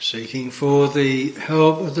Seeking for the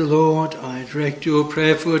help of the Lord, I direct your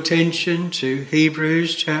prayerful attention to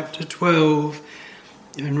Hebrews chapter 12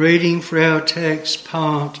 and reading for our text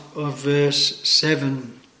part of verse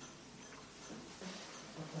 7.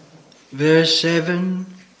 Verse 7,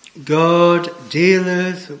 God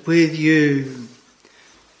dealeth with you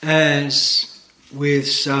as with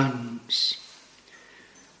sons.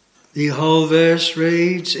 The whole verse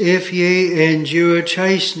reads, If ye endure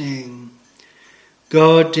chastening,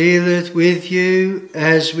 God dealeth with you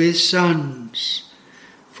as with sons.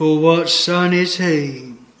 For what son is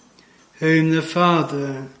he whom the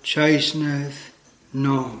Father chasteneth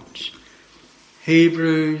not?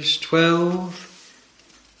 Hebrews 12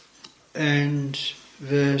 and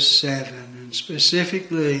verse 7, and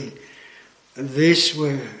specifically this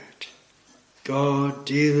word, God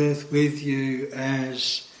dealeth with you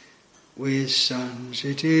as with sons.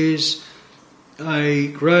 It is a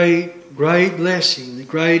great blessing, the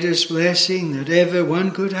greatest blessing that ever one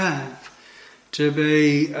could have, to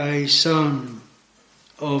be a son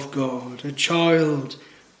of God, a child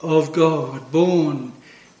of God, born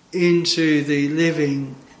into the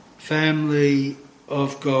living family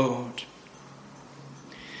of God.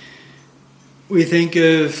 We think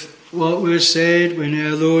of what was said when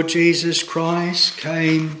our Lord Jesus Christ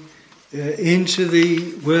came into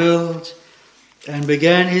the world and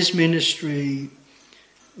began his ministry.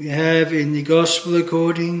 We have in the Gospel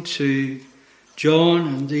according to John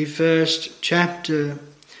and the first chapter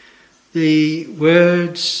the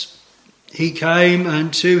words, He came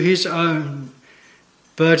unto his own,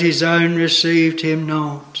 but his own received him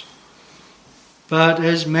not. But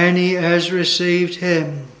as many as received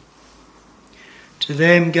him, to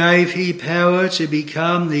them gave he power to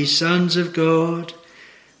become the sons of God,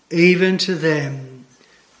 even to them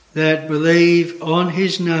that believe on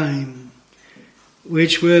his name,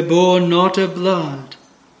 which were born not of blood,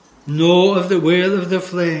 nor of the will of the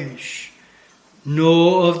flesh,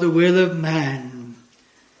 nor of the will of man,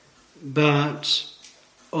 but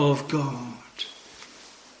of God.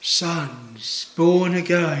 Sons, born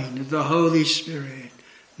again of the Holy Spirit,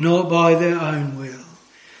 not by their own will,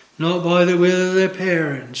 not by the will of their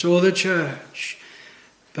parents or the church,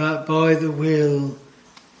 but by the will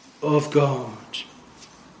of God.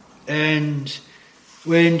 And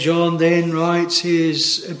when John then writes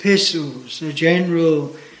his epistles, the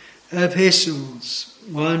general epistles,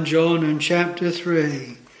 1 John and chapter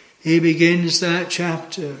 3, he begins that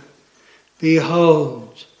chapter,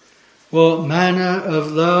 Behold, what manner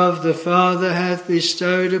of love the Father hath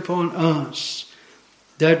bestowed upon us,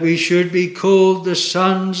 that we should be called the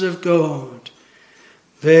sons of God.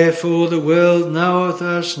 Therefore the world knoweth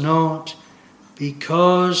us not,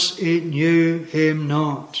 because it knew him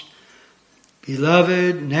not.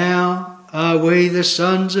 Beloved, now are we the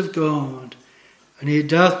sons of God, and it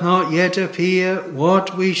doth not yet appear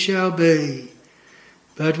what we shall be.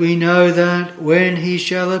 But we know that when he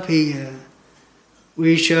shall appear,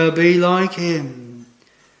 we shall be like him,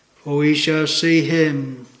 for we shall see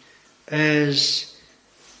him as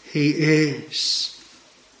he is.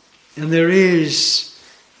 And there is,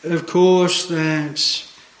 of course, that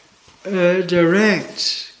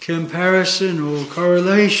direct comparison or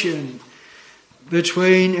correlation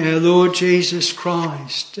between our Lord Jesus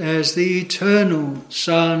Christ as the eternal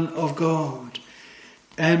Son of God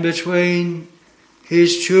and between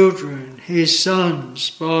his children, his sons,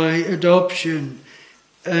 by adoption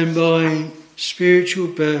and by spiritual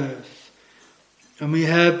birth. And we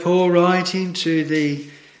have Paul writing to the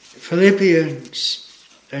Philippians,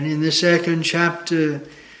 and in the second chapter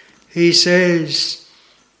he says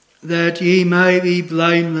that ye may be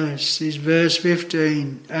blameless, is verse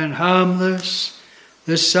 15, and harmless,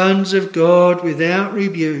 the sons of God without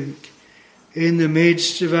rebuke, in the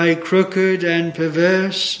midst of a crooked and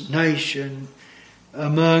perverse nation,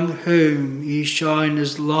 among whom ye shine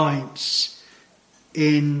as lights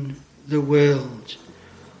in the world.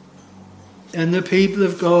 And the people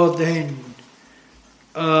of God then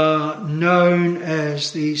are known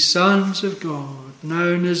as the sons of God,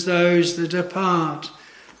 known as those that are part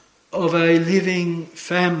of a living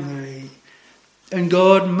family. And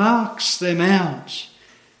God marks them out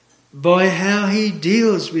by how he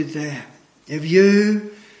deals with them. If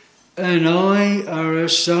you and I are a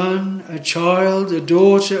son, a child, a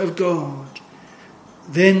daughter of God,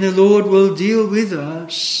 then the Lord will deal with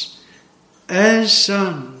us as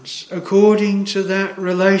sons according to that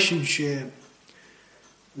relationship.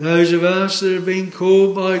 Those of us that have been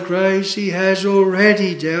called by grace, he has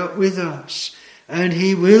already dealt with us, and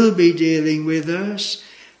he will be dealing with us,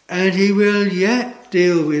 and he will yet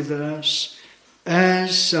deal with us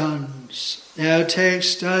as sons. Our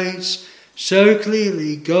text states, so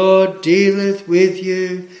clearly God dealeth with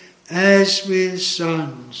you as with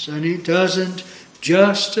sons. And it doesn't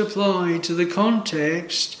just apply to the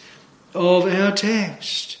context of our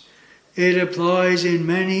text. It applies in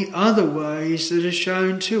many other ways that are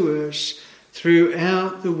shown to us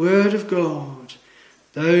throughout the Word of God.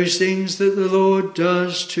 Those things that the Lord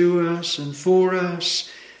does to us and for us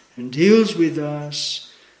and deals with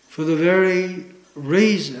us for the very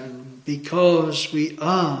reason because we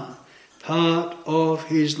are part of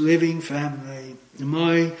his living family. And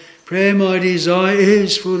my prayer, my desire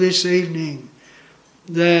is for this evening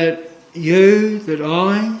that you, that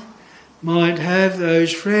I, might have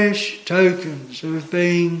those fresh tokens of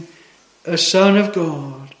being a son of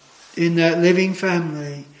God in that living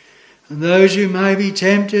family. And those who may be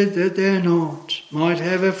tempted that they're not might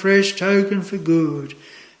have a fresh token for good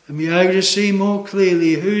and be able to see more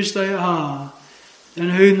clearly whose they are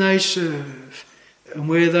and whom they serve and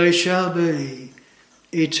where they shall be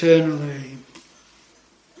eternally.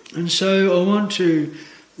 And so I want to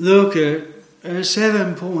look at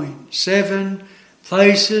 7 points, 7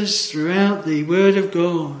 places throughout the Word of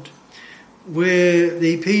God where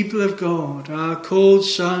the people of God are called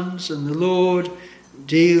sons and the Lord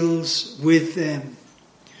deals with them.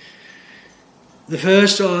 The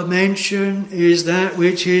first I mention is that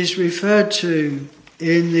which is referred to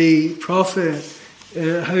in the prophet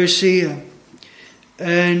Hosea.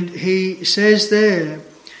 And he says there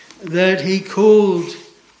that he called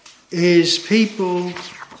his people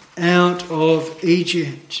out of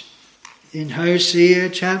Egypt. In Hosea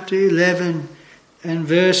chapter 11 and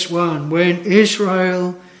verse 1, when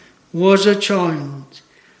Israel was a child,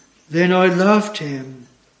 then I loved him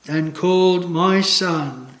and called my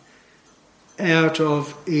son out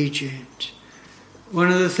of Egypt. One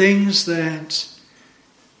of the things that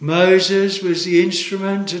Moses was the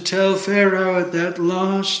instrument to tell Pharaoh at that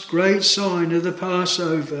last great sign of the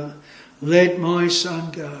Passover, let my son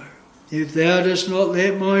go. If thou dost not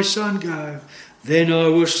let my son go, then I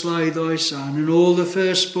will slay thy son. And all the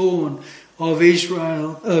firstborn of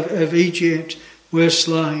Israel, of Egypt, were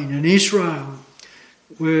slain. And Israel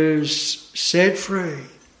was set free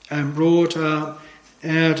and brought up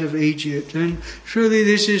out of Egypt. And truly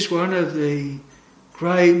this is one of the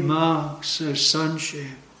great marks of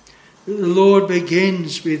sonship. The Lord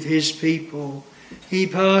begins with his people. He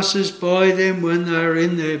passes by them when they are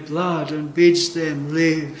in their blood and bids them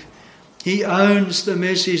live. He owns them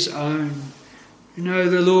as his own. You know,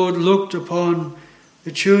 the Lord looked upon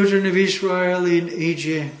the children of Israel in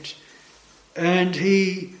Egypt and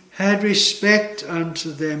he had respect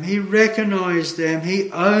unto them. He recognized them.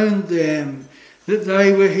 He owned them, that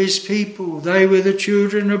they were his people. They were the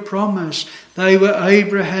children of promise. They were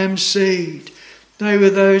Abraham's seed. They were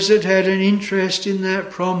those that had an interest in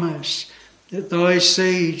that promise, that thy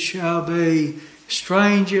seed shall be a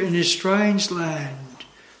stranger in a strange land,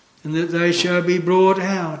 and that they shall be brought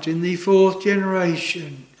out in the 4th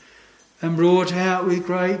generation and brought out with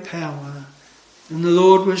great power. And the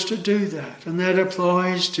Lord was to do that. And that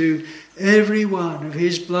applies to every one of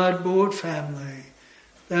his blood-bought family.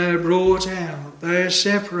 They are brought out. They are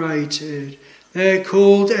separated. They are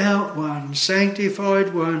called out ones,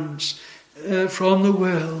 sanctified ones from the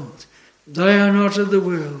world. They are not of the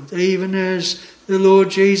world, even as the Lord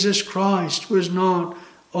Jesus Christ was not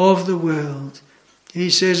of the world. He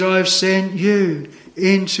says, I have sent you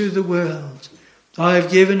into the world. I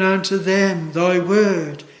have given unto them thy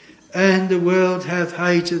word, and the world hath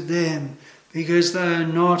hated them, because they are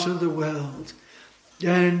not of the world.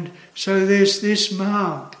 And so there's this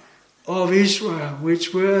mark of Israel,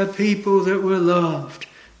 which were a people that were loved,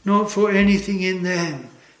 not for anything in them.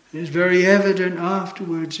 It's very evident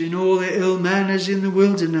afterwards in all their ill manners in the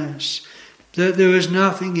wilderness that there was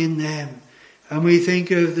nothing in them. And we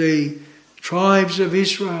think of the tribes of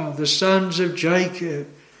Israel, the sons of Jacob,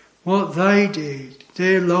 what they did,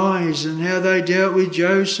 their lies and how they dealt with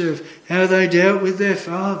Joseph, how they dealt with their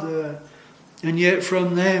father. And yet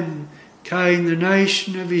from them came the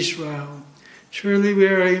nation of Israel. Truly we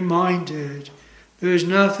are reminded there is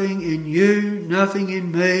nothing in you, nothing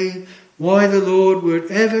in me, why the Lord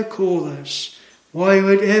would ever call us, why he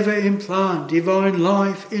would ever implant divine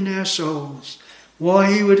life in our souls,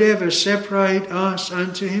 why he would ever separate us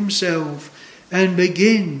unto himself and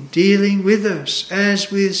begin dealing with us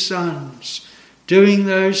as with sons, doing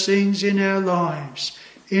those things in our lives,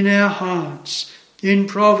 in our hearts, in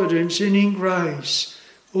providence and in grace,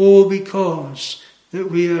 all because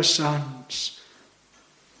that we are sons.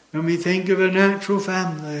 When we think of a natural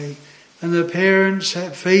family, and the parents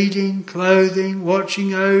have feeding, clothing,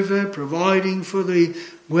 watching over, providing for the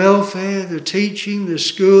welfare, the teaching, the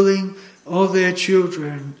schooling of their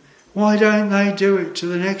children, Why don't they do it to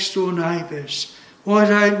the next door neighbours? Why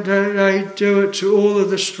don't they do it to all of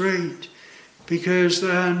the street? Because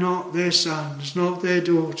they are not their sons, not their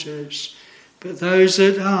daughters, but those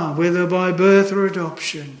that are, whether by birth or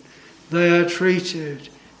adoption, they are treated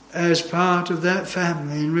as part of that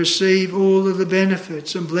family and receive all of the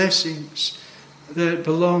benefits and blessings that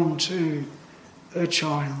belong to a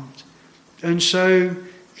child. And so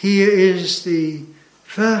here is the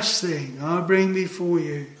first thing I bring before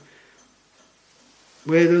you,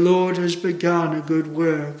 where the Lord has begun a good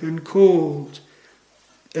work and called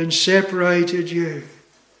and separated you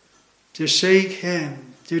to seek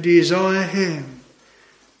him, to desire him,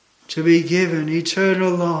 to be given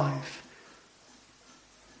eternal life.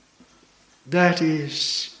 That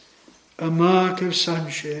is a mark of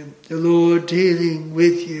sonship, the Lord dealing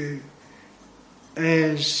with you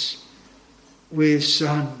as with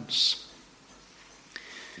sons.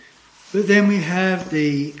 But then we have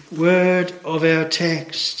the word of our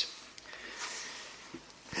text.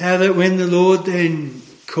 How that when the Lord then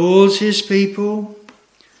calls his people,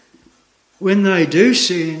 when they do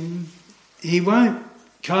sin, he won't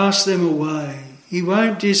cast them away. He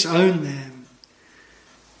won't disown them.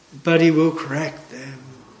 But he will correct them.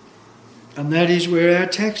 And that is where our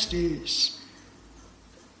text is.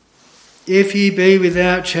 If ye be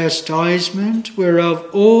without chastisement, whereof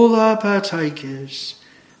all are partakers,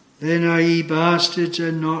 then are ye bastards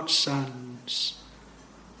and not sons.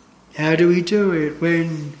 How do we do it?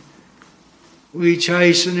 When we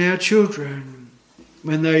chasten our children.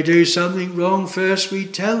 When they do something wrong, first we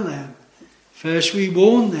tell them. First we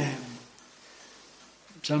warn them.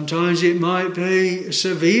 Sometimes it might be a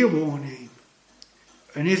severe warning.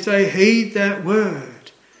 And if they heed that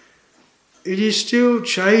word, it is still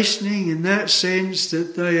chastening in that sense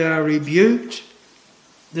that they are rebuked,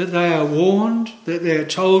 that they are warned, that they are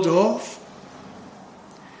told off.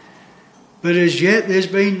 But as yet there's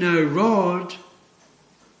been no rod,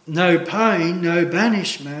 no pain, no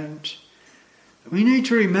banishment. We need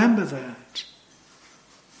to remember that.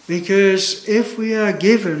 Because if we are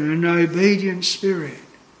given an obedient spirit,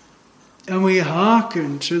 and we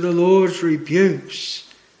hearken to the Lord's rebukes,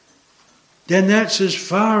 then that's as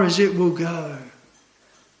far as it will go.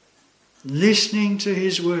 Listening to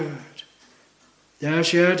his word. Thou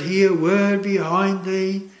shalt hear word behind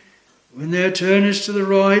thee, when thou turnest to the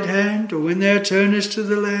right hand, or when thou turnest to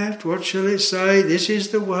the left. What shall it say? This is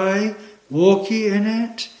the way, walk ye in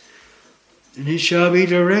it. And it shall be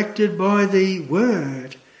directed by the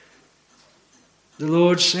word. The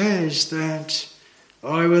Lord says that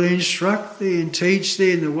I will instruct thee and teach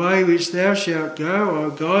thee in the way which thou shalt go. I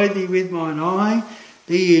will guide thee with mine eye.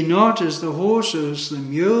 Be ye not as the horse or as the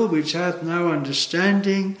mule, which hath no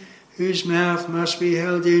understanding, whose mouth must be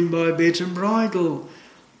held in by bit and bridle.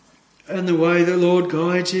 And the way the Lord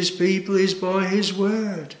guides his people is by his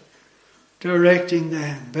word, directing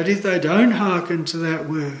them. But if they don't hearken to that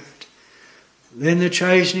word, then the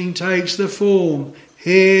chastening takes the form,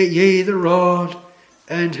 hear ye the rod,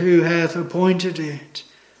 and who hath appointed it.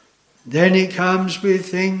 Then it comes with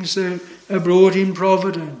things that are brought in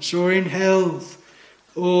providence or in health,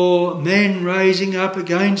 or men raising up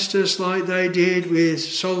against us like they did with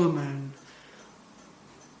Solomon.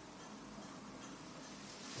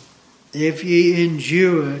 If ye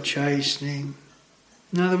endure chastening,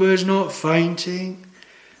 in other words, not fainting,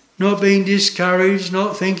 not being discouraged,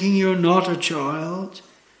 not thinking you're not a child,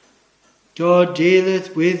 God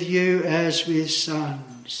dealeth with you as with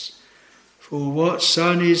sons. For what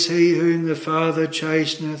son is he whom the Father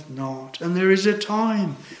chasteneth not? And there is a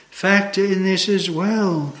time factor in this as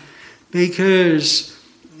well, because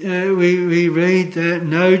we read that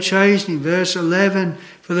no chastening, verse 11,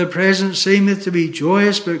 for the present seemeth to be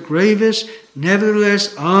joyous but grievous,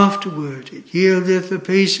 nevertheless afterward it yieldeth the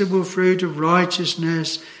peaceable fruit of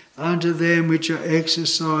righteousness unto them which are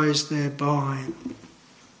exercised thereby.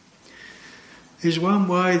 There's one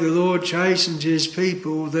way the Lord chastens his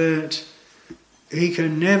people that he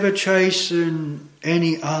can never chasten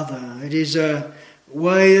any other. It is a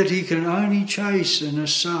way that he can only chasten a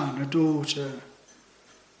son, a daughter.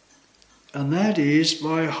 And that is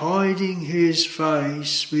by hiding his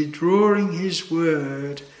face, withdrawing his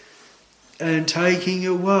word, and taking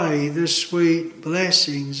away the sweet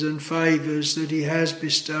blessings and favours that he has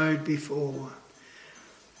bestowed before.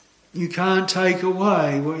 You can't take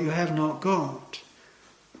away what you have not got.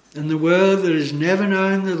 And the world that has never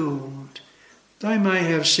known the Lord, they may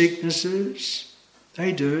have sicknesses,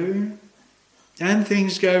 they do, and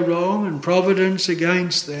things go wrong and providence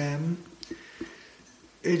against them.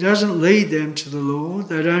 It doesn't lead them to the Lord.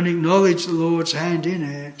 They don't acknowledge the Lord's hand in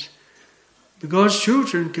it. But God's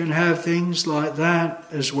children can have things like that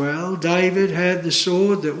as well. David had the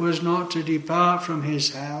sword that was not to depart from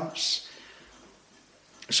his house.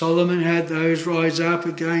 Solomon had those rise up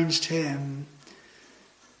against him.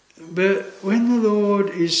 But when the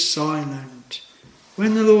Lord is silent,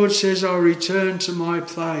 when the Lord says, I'll return to my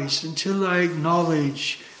place until they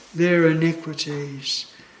acknowledge their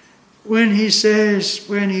iniquities, when he says,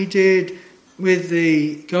 when he did with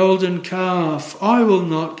the golden calf, I will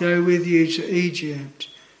not go with you to Egypt,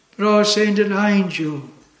 but I'll send an angel,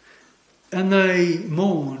 and they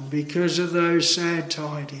mourn because of those sad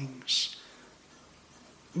tidings.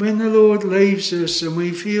 When the Lord leaves us and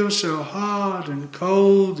we feel so hard and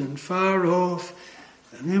cold and far off,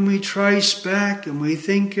 and then we trace back and we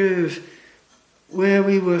think of where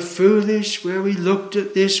we were foolish, where we looked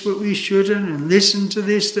at this what we shouldn't and listened to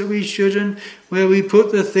this that we shouldn't, where we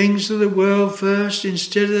put the things of the world first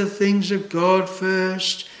instead of the things of God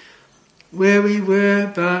first, where we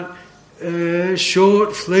were but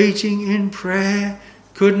short, fleeting in prayer,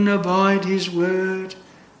 couldn't abide his word.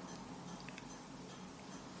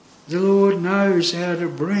 The Lord knows how to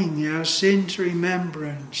bring our sin to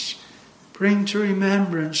remembrance, bring to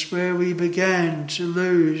remembrance where we began to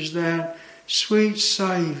lose that sweet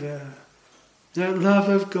savour, that love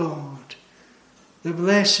of God, the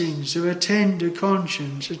blessings of a tender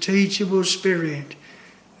conscience, a teachable spirit,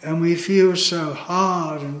 and we feel so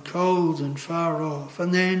hard and cold and far off,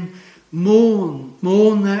 and then mourn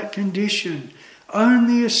that condition.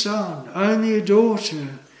 Only a son, only a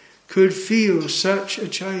daughter could feel such a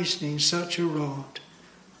chastening, such a rod.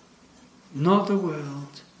 Not the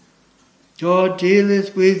world. God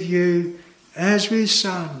dealeth with you as with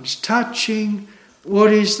sons, touching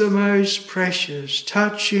what is the most precious,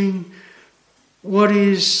 touching what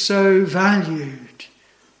is so valued,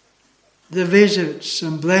 the visits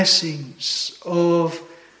and blessings of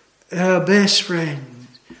our best friend,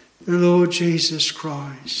 the Lord Jesus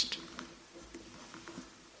Christ.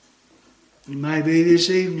 It may be this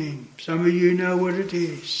evening, some of you know what it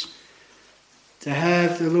is, to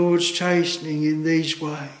have the Lord's chastening in these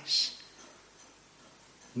ways.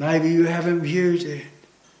 Maybe you haven't viewed it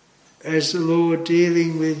as the Lord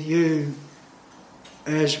dealing with you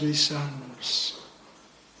as with sons.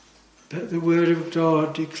 But the Word of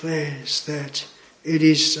God declares that it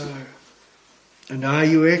is so. And are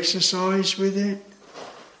you exercised with it?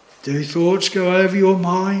 Do thoughts go over your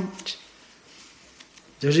mind?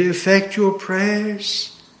 Does it affect your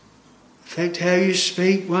prayers? Affect how you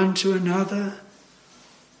speak one to another?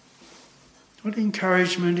 What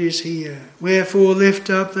encouragement is here? Wherefore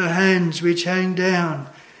lift up the hands which hang down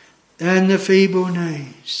and the feeble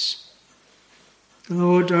knees. The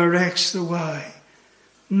Lord directs the way,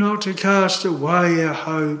 not to cast away our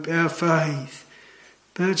hope, our faith,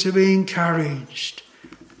 but to be encouraged.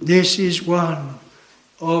 This is one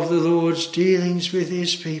of the Lord's dealings with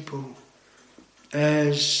his people,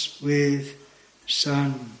 as with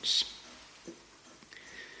sons.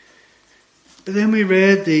 But then we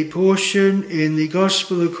read the portion in the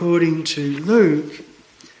Gospel according to Luke,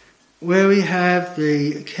 where we have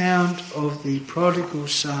the account of the prodigal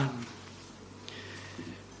son.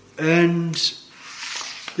 And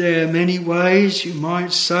there are many ways you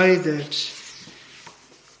might say that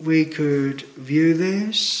we could view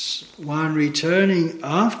this. One, returning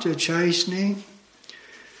after chastening,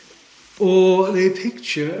 or the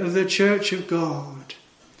picture of the Church of God,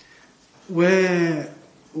 where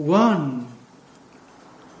one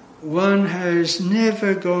has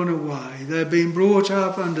never gone away. They've been brought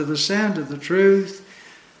up under the sound of the truth.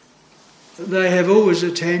 They have always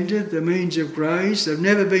attended the means of grace. They've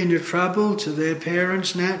never been a trouble to their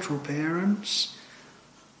parents, natural parents.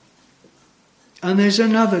 And there's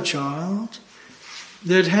another child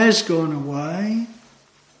that has gone away,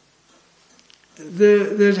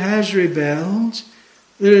 that has rebelled,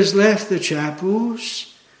 that has left the chapels,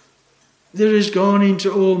 that has gone into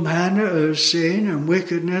all manner of sin and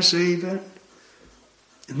wickedness even.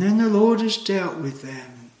 And then the Lord has dealt with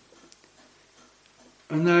them.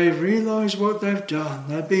 And they've realised what they've done.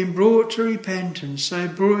 They've been brought to repentance.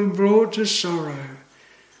 They've been brought to sorrow.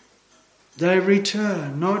 They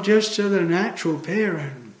return, not just to the natural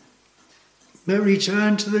parent, but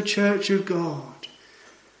return to the church of God.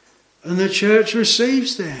 And the church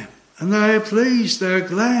receives them. And they are pleased, they are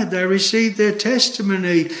glad, they receive their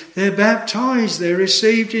testimony, they're baptised, they're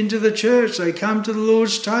received into the church, they come to the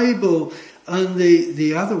Lord's table. And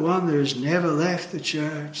the other one that has never left the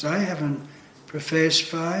church, they haven't professed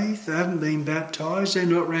faith, they haven't been baptised, they're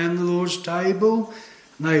not round the Lord's table.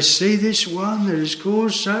 And they see this one that has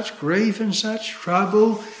caused such grief and such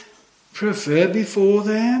trouble preferred before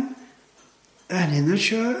them and in the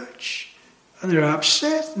church. And they're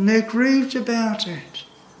upset and they're grieved about it.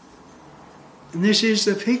 And this is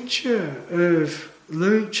the picture of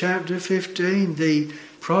Luke chapter 15, the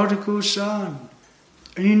prodigal son.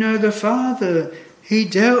 And you know, the father, he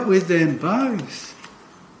dealt with them both.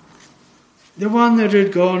 The one that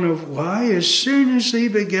had gone away, as soon as he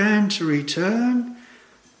began to return,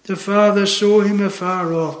 the father saw him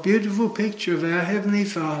afar off. Beautiful picture of our Heavenly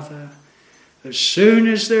Father. As soon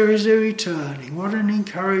as there is a returning, what an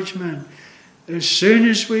encouragement. As soon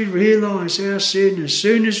as we realise our sin, as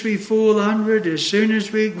soon as we fall under it, as soon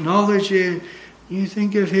as we acknowledge it, you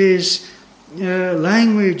think of his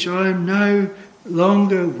language, I am no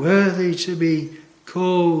longer worthy to be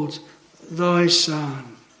called thy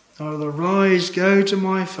son. I will arise, go to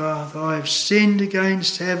my father. I have sinned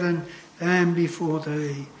against heaven and before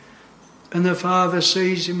thee. And the father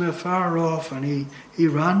sees him afar off, and he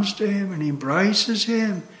runs to him and embraces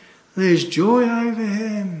him. There's joy over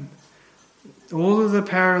him. All of the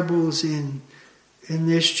parables in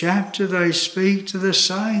this chapter, they speak to the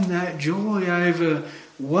same, that joy over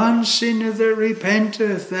one sinner that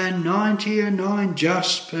repenteth than 99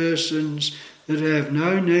 just persons that have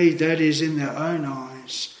no need, that is in their own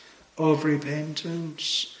eyes, of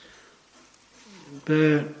repentance.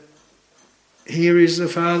 But here is the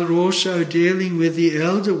father also dealing with the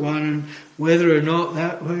elder one, and whether or not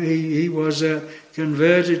that he was a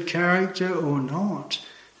converted character or not.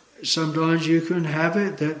 Sometimes you can have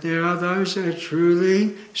it that there are those that are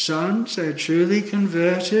truly sons, they're truly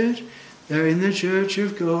converted, they're in the church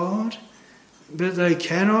of God, but they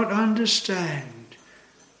cannot understand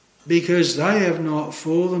because they have not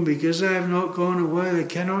fallen, because they have not gone away, they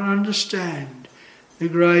cannot understand the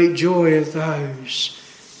great joy of those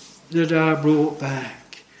that are brought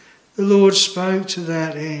back. The Lord spoke to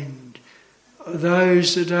that end.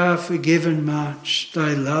 Those that are forgiven much,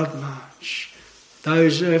 they love much.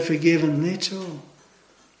 Those that are forgiven little,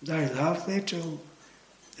 they love little.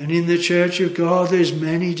 And in the church of God, there's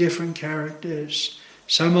many different characters.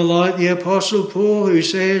 Some are like the Apostle Paul, who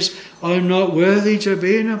says, I'm not worthy to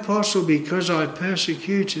be an apostle because I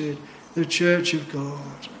persecuted the church of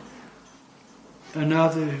God. And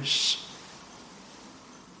others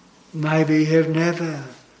maybe have never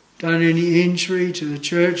done any injury to the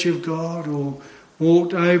church of God or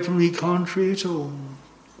walked openly contrary at all.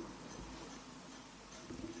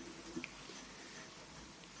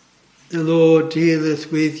 The Lord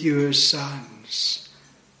dealeth with you as sons,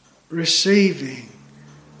 receiving,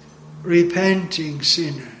 repenting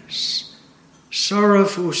sinners,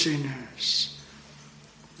 sorrowful sinners.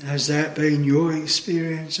 Has that been your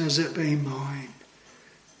experience? Has it been mine?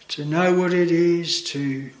 To know what it is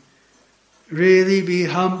to really be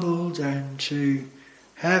humbled and to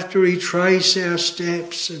have to retrace our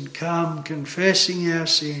steps and come confessing our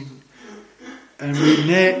sin. And we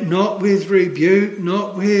met not with rebuke,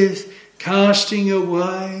 not with casting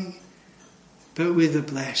away, but with a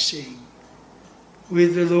blessing,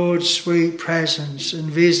 with the Lord's sweet presence and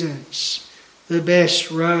visits, the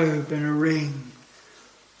best robe and a ring.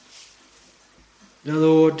 The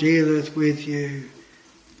Lord dealeth with you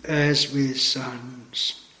as with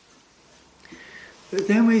sons. But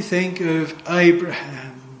then we think of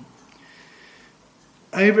Abraham.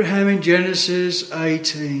 Abraham in Genesis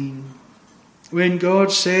 18. When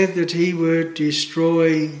God said that he would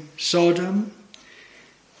destroy Sodom,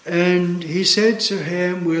 and he said to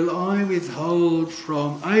him, will I withhold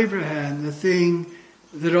from Abraham the thing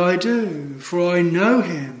that I do? For I know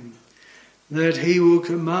him, that he will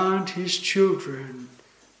command his children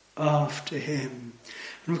after him.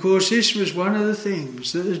 And of course this was one of the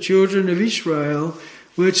things that the children of Israel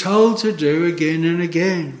were told to do again and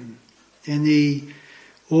again. In the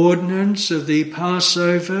ordinance of the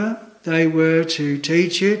Passover, they were to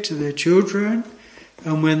teach it to their children,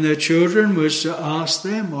 and when their children was to ask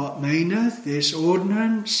them, what meaneth this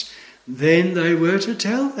ordinance? Then they were to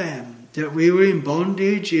tell them that we were in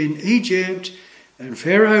bondage in Egypt, and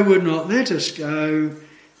Pharaoh would not let us go,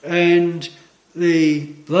 and the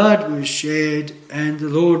blood was shed, and the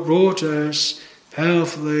Lord brought us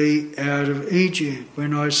powerfully out of Egypt.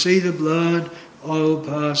 When I see the blood, I will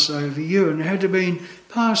pass over you. And it had to be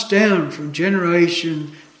passed down from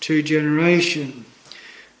generation to generation.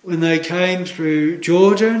 When they came through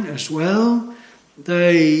Jordan as well,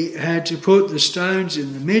 they had to put the stones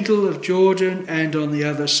in the middle of Jordan and on the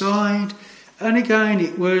other side. And again,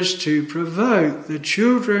 it was to provoke the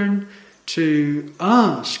children to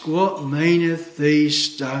ask, what meaneth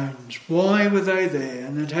these stones? Why were they there?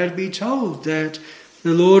 And it had to be told that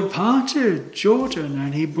the Lord parted Jordan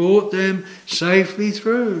and he brought them safely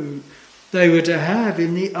through. They were to have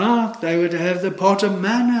in the ark, they were to have the pot of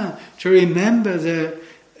manna to remember that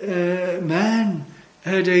man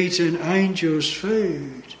had eaten angels'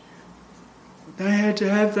 food. They had to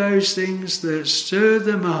have those things that stirred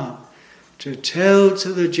them up to tell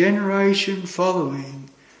to the generation following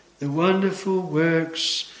the wonderful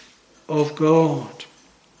works of God.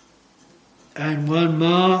 And one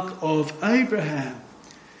mark of Abraham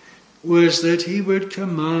was that he would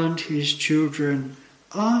command his children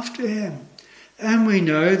after him. And we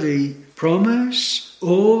know the promise,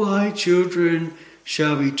 all thy children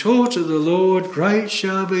shall be taught of the Lord, great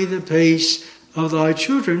shall be the peace of thy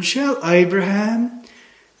children. Shall Abraham,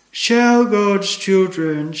 shall God's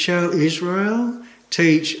children, shall Israel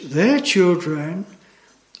teach their children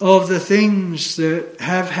of the things that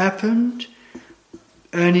have happened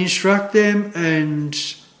and instruct them,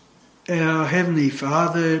 and our Heavenly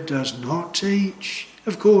Father does not teach?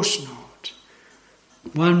 Of course not.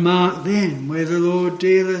 One mark then where the Lord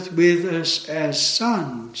dealeth with us as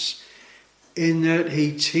sons, in that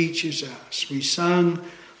he teaches us. We sung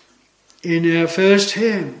in our first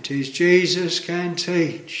hymn, "'Tis Jesus can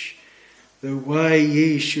teach the way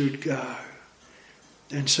ye should go."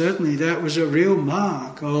 And certainly that was a real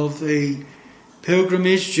mark of the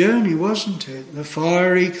pilgrimage journey, wasn't it? The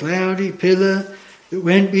fiery, cloudy pillar that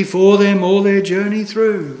went before them all their journey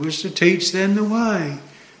through was to teach them the way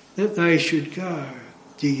that they should go.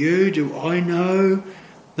 Do I know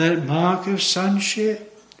that mark of sonship?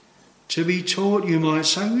 To be taught, you might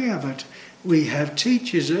say, yeah, but we have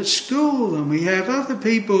teachers at school and we have other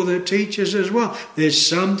people that teach us as well. There's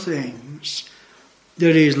some things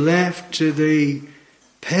that is left to the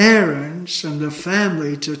parents and the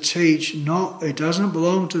family to teach. It doesn't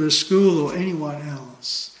belong to the school or anyone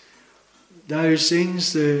else. Those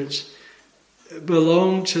things that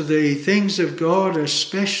belong to the things of God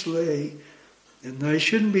especially, and they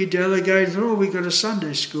shouldn't be delegated. We've got a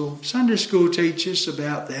Sunday school. Sunday school teaches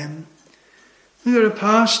about them. We've got a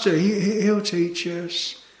pastor, he'll teach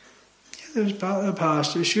us. The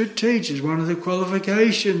pastor should teach. It's one of the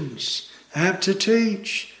qualifications. Apt to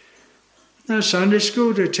teach. Now, Sunday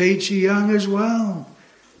school to teach the young as well.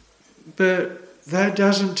 But that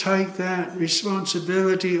doesn't take that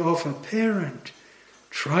responsibility off a parent.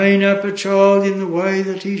 Train up a child in the way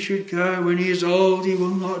that he should go. When he is old, he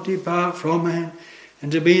will not depart from it.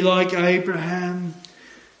 And to be like Abraham,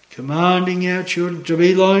 commanding our children, to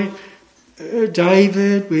be like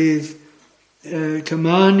David with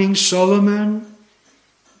commanding Solomon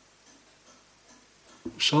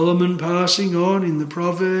passing on in the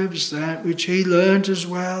Proverbs that which he learnt as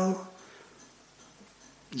well.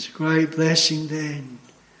 It's a great blessing then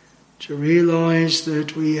to realise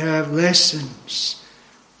that we have lessons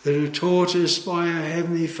that are taught us by our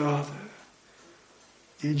Heavenly Father,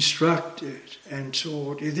 instructed and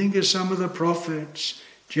taught. You think of some of the prophets.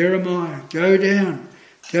 Jeremiah, go down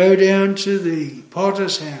to the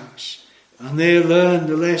potter's house and there learn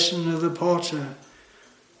the lesson of the potter.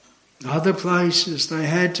 Other places they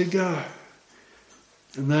had to go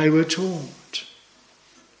and they were taught.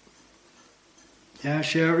 Thou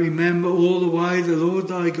shalt remember all the way the Lord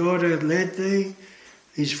thy God hath led thee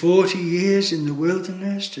these 40 years in the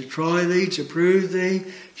wilderness, to try thee, to prove thee,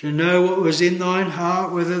 to know what was in thine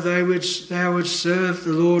heart, whether thou wouldst serve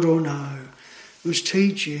the Lord or no. It was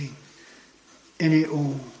teaching in it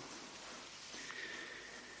all.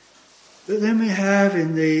 But then we have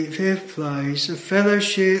in the fifth place a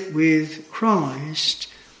fellowship with Christ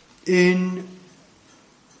in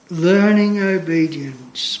learning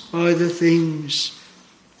obedience by the things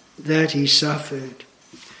that he suffered.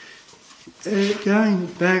 Going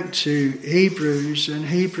back to Hebrews and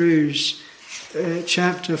Hebrews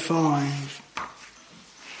chapter 5,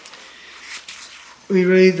 we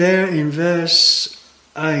read there in verse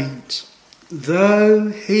 8, though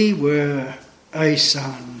he were a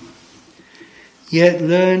son, yet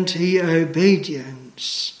learned he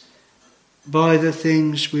obedience by the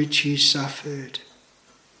things which he suffered.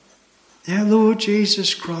 Our Lord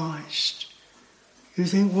Jesus Christ, you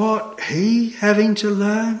think what? He having to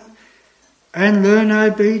learn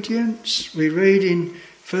obedience? We read in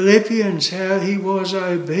Philippians how he was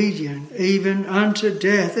obedient even unto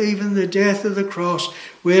death, even the death of the cross.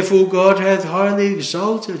 Wherefore God hath highly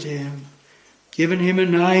exalted him, given him a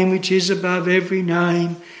name which is above every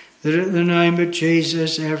name, that at the name of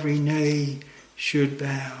Jesus every knee should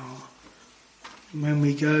bow. And when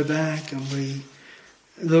we go back and we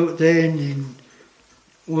look then in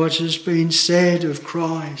what has been said of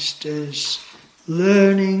Christ as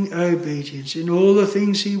learning obedience in all the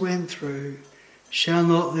things he went through, shall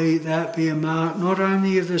not that be a mark not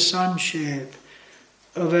only of the sonship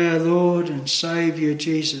of our Lord and Saviour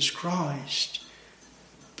Jesus Christ,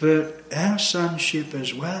 but our sonship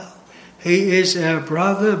as well? He is our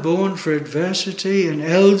brother born for adversity, an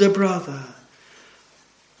elder brother.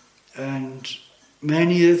 And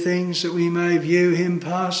many of the things that we may view him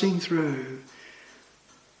passing through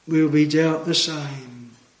will be dealt the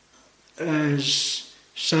same as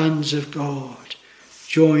sons of God,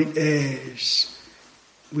 joint heirs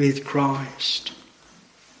with Christ.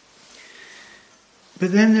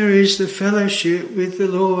 But then there is the fellowship with the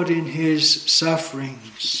Lord in his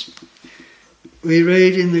sufferings. We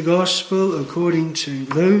read in the Gospel according to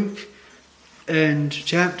Luke and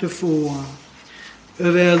chapter 4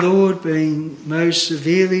 of our Lord being most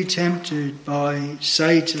severely tempted by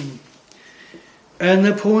Satan. And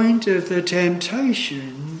the point of the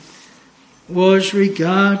temptation was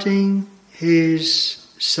regarding his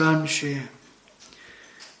sonship.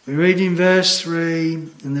 We read in verse 3,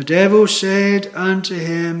 "And the devil said unto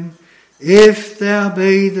him, If thou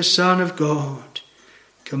be the Son of God,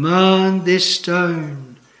 command this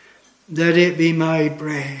stone that it be made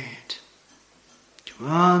bread."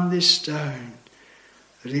 Command this stone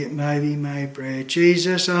that it may be made bread.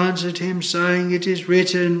 Jesus answered him, saying, It is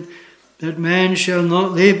written that man shall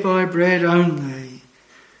not live by bread alone,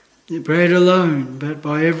 but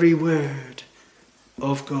by every word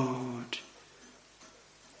of God.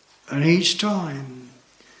 And each time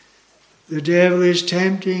the devil is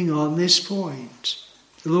tempting on this point,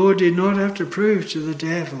 the Lord did not have to prove to the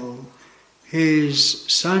devil his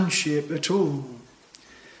sonship at all.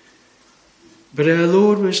 But our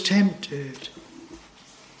Lord was tempted.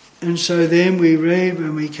 And so then we read,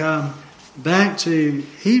 when we come back to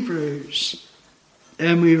Hebrews,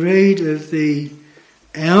 and we read of the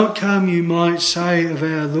outcome, you might say, of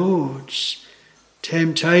our Lord's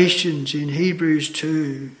temptations in Hebrews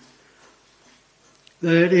 2,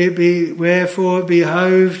 that it be, wherefore it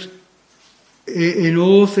behoved, in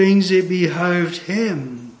all things it behoved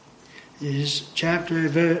him. This is chapter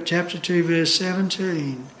 2 verse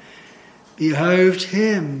 17. Behoved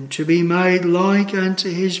him to be made like unto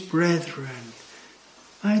his brethren,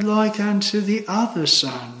 made like unto the other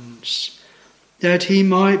sons, that he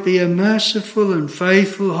might be a merciful and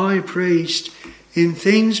faithful high priest in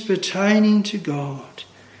things pertaining to God,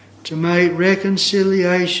 to make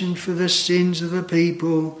reconciliation for the sins of the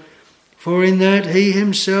people. For in that he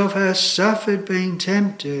himself hath suffered being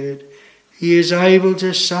tempted, he is able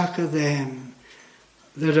to succour them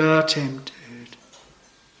that are tempted.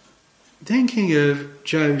 Thinking of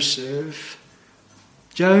Joseph,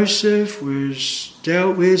 Joseph was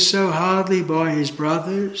dealt with so hardly by his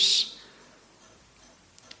brothers.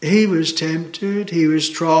 He was tempted, he was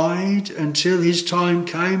tried until his time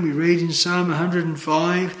came. We read in Psalm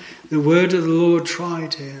 105, the word of the Lord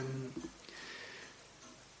tried him.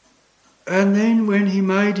 And then when he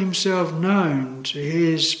made himself known to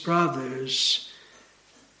his brothers,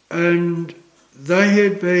 and they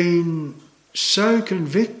had been so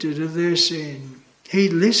convicted of their sin, he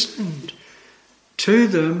listened to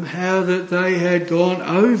them, how that they had gone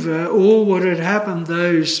over all what had happened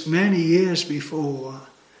those many years before.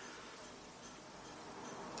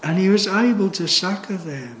 And he was able to succour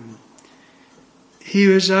them. He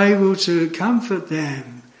was able to comfort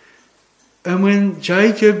them. And when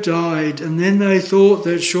Jacob died, and then they thought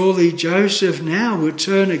that surely Joseph now would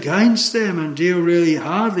turn against them and deal really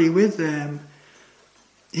hardly with them,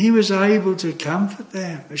 he was able to comfort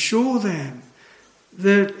them, assure them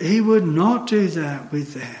that he would not do that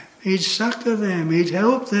with them. He'd succour them, he'd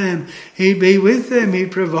help them, he'd be with them,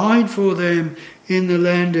 he'd provide for them in the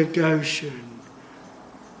land of Goshen.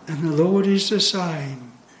 And the Lord is the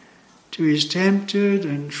same to his tempted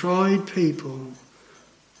and tried people.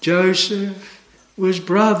 Joseph was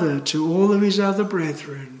brother to all of his other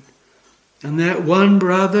brethren, and that one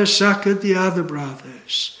brother succoured the other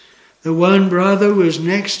brothers. The one brother was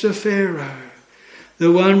next to Pharaoh.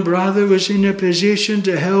 The one brother was in a position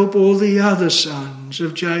to help all the other sons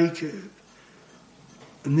of Jacob.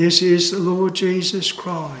 And this is the Lord Jesus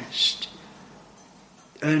Christ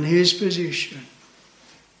and his position.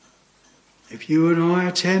 If you and I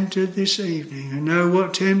are tempted this evening and know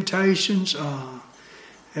what temptations are,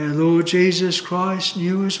 our Lord Jesus Christ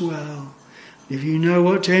knew as well. If you know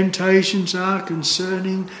what temptations are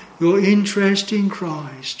concerning your interest in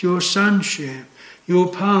Christ, your sonship, your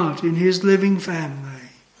part in his living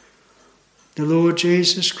family, the Lord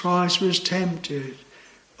Jesus Christ was tempted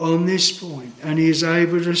on this point, and he is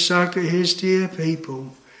able to succour his dear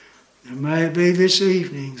people. And may it be this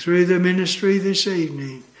evening, through the ministry this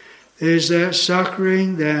evening, there's that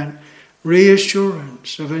succouring, that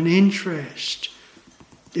reassurance of an interest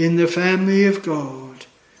in the family of God,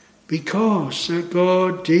 because that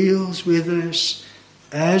God deals with us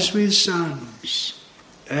as with sons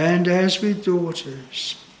and as with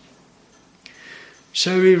daughters.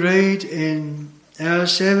 So we read in our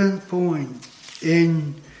 7th point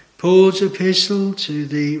in Paul's epistle to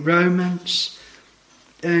the Romans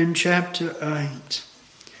and chapter 8.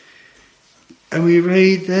 And we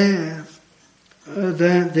read there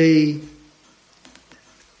that the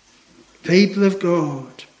people of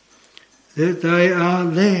God, that they are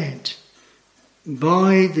led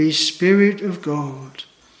by the Spirit of God.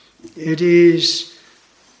 It is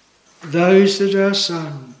those that are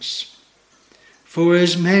sons. For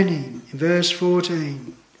as many, verse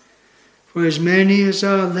 14, for as many as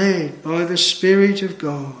are led by the Spirit of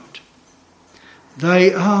God,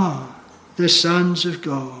 they are the sons of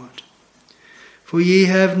God. For ye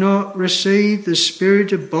have not received the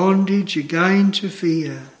spirit of bondage again to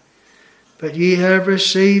fear, but ye have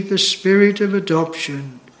received the Spirit of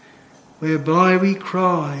adoption, whereby we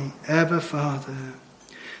cry, Abba, Father.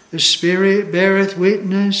 The Spirit beareth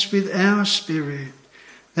witness with our spirit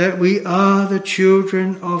that we are the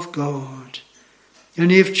children of God.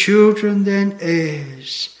 And if children, then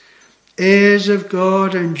heirs, heirs of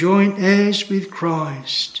God and joint heirs with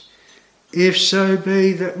Christ, if so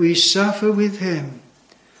be that we suffer with him,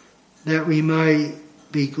 that we may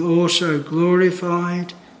be also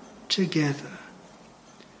glorified together.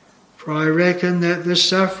 For I reckon that the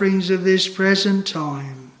sufferings of this present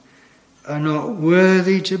time are not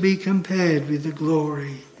worthy to be compared with the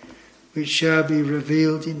glory which shall be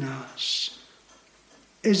revealed in us.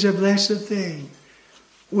 It's a blessed thing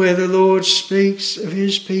where the Lord speaks of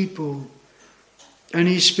his people, and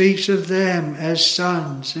he speaks of them as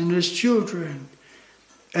sons and as children,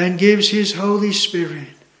 and gives his Holy Spirit,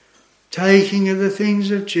 taking of the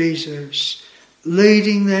things of Jesus,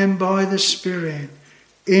 leading them by the Spirit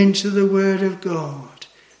into the Word of God,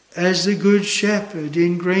 as the Good Shepherd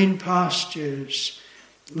in green pastures,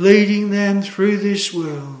 leading them through this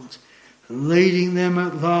world, and leading them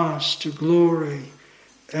at last to glory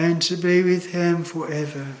and to be with him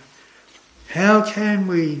forever. How can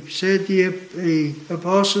we, said the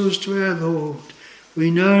apostles to our Lord,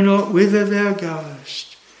 we know not whither thou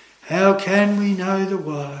goest. How can we know the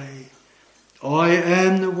way? I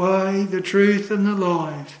am the way, the truth, and the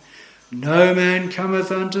life. No man cometh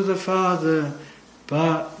unto the Father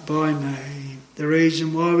but by me. The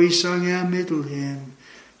reason why we sung our middle hymn,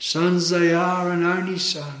 sons they are and only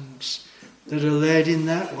sons that are led in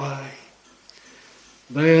that way.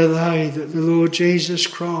 They are they that the Lord Jesus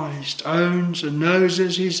Christ owns and knows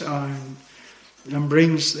as his own, and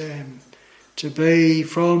brings them to be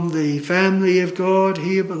from the family of God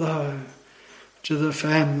here below to the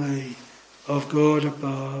family of God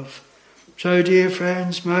above. So, dear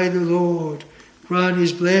friends, may the Lord grant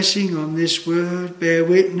his blessing on this word, bear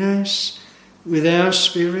witness with our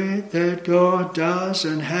spirit that God does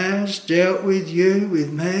and has dealt with you,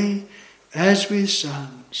 with me, as with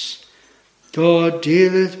sons. God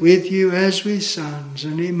dealeth with you as with sons,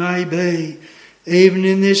 and it may be, even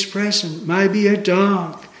in this present, may be a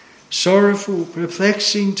dark, sorrowful,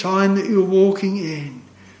 perplexing time that you're walking in.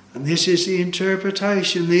 And this is the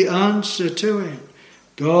interpretation, the answer to it.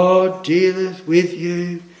 God dealeth with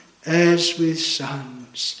you as with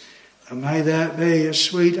sons. And may that be a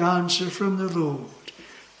sweet answer from the Lord,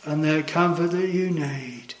 and that comfort that you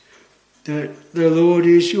need, that the Lord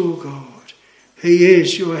is your God. He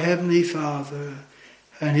is your heavenly Father,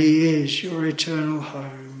 and he is your eternal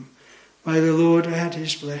home. May the Lord add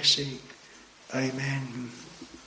his blessing. Amen.